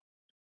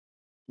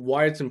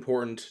why it's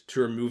important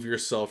to remove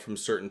yourself from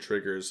certain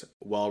triggers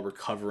while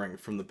recovering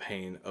from the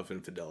pain of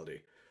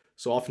infidelity.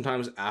 So,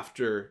 oftentimes,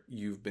 after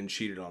you've been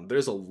cheated on,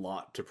 there's a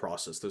lot to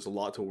process, there's a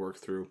lot to work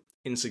through.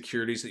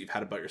 Insecurities that you've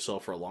had about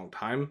yourself for a long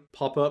time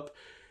pop up.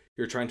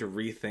 You're trying to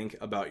rethink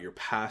about your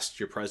past,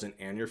 your present,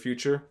 and your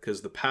future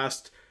because the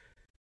past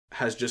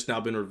has just now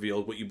been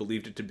revealed. What you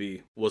believed it to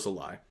be was a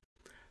lie.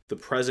 The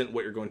present,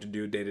 what you're going to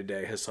do day to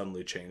day, has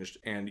suddenly changed,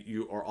 and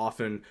you are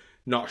often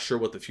not sure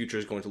what the future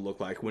is going to look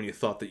like when you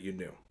thought that you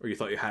knew, or you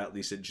thought you had at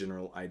least a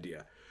general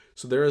idea.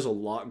 So there is a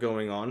lot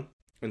going on,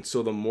 and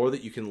so the more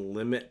that you can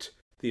limit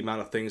the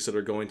amount of things that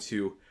are going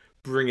to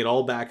bring it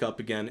all back up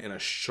again in a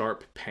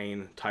sharp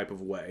pain type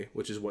of way,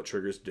 which is what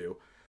triggers do,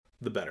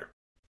 the better.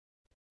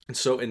 And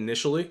so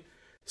initially,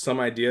 some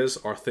ideas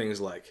are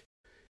things like,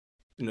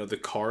 the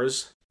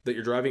cars that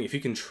you're driving. If you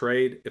can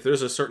trade, if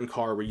there's a certain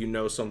car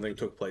where something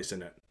took place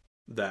in it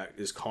that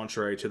is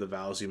contrary to the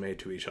vows you made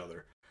to each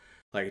other,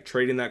 like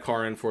trading that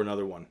car in for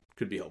another one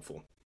could be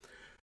helpful.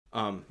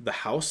 The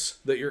house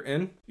that you're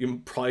in,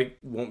 you probably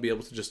won't be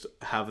able to just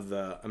have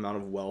the amount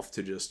of wealth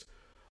to just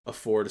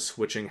afford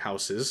switching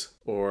houses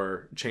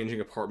or changing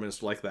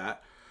apartments like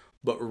that.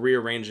 But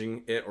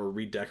rearranging it or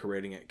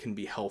redecorating it can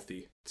be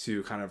healthy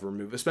to kind of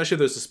remove, especially if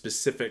there's a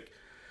specific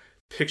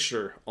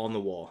picture on the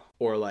wall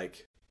or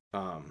like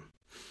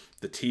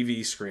the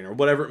TV screen or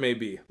whatever it may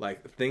be,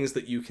 like things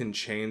that you can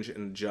change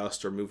and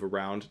adjust or move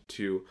around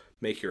to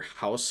make your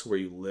house where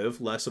you live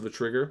less of a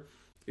trigger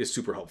is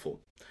super helpful.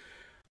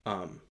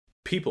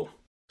 People.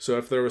 So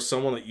if there was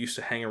someone that used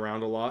to hang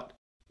around a lot,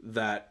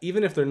 that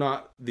even if they're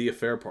not the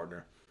affair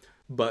partner,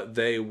 but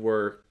they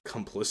were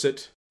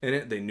complicit in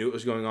it, they knew it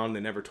was going on, they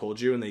never told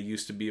you, and they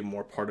used to be a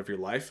more part of your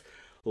life,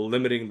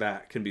 limiting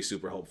that can be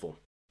super helpful.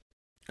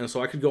 And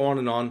so I could go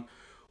on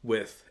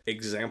with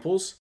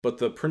examples, but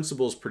the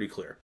principle is pretty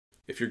clear.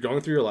 If you're going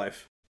through your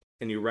life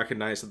and you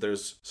recognize that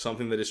there's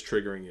something that is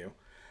triggering you,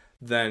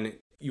 then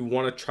you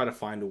want to try to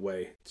find a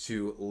way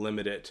to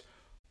limit it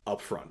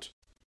upfront.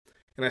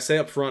 And I say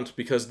upfront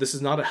because this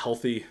is not a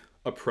healthy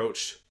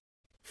approach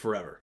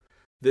forever.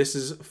 This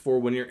is for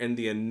when you're in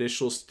the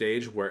initial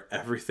stage where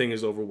everything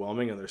is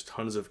overwhelming and there's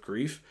tons of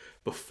grief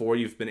before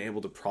you've been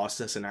able to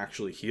process and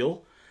actually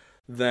heal.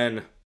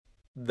 Then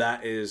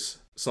that is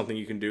something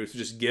you can do to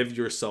just give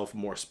yourself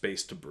more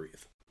space to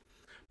breathe.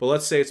 But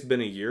let's say it's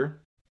been a year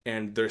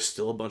and there's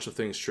still a bunch of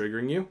things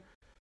triggering you.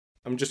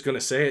 I'm just going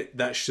to say it,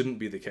 that shouldn't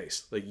be the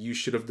case. Like, you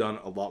should have done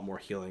a lot more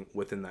healing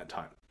within that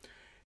time.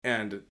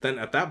 And then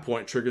at that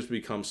point, triggers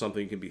become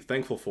something you can be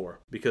thankful for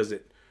because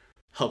it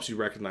helps you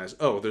recognize,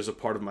 oh, there's a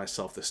part of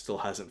myself that still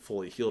hasn't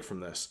fully healed from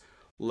this.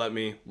 Let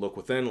me look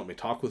within, let me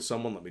talk with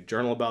someone, let me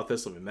journal about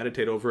this, let me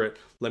meditate over it,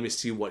 let me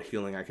see what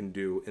healing I can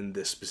do in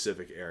this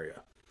specific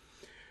area.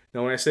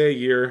 Now, when I say a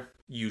year,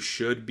 you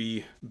should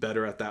be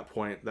better at that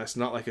point. That's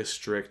not like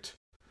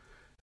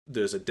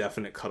there's a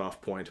definite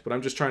cutoff point, but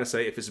I'm just trying to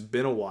say if it's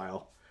been a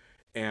while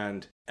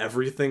and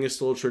everything is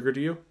still a trigger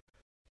to you,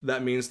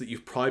 that means that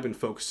you've probably been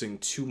focusing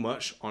too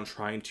much on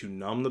trying to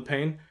numb the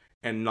pain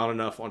and not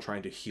enough on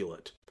trying to heal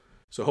it.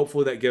 So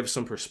hopefully that gives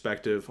some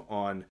perspective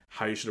on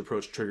how you should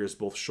approach triggers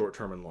both short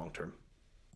term and long term.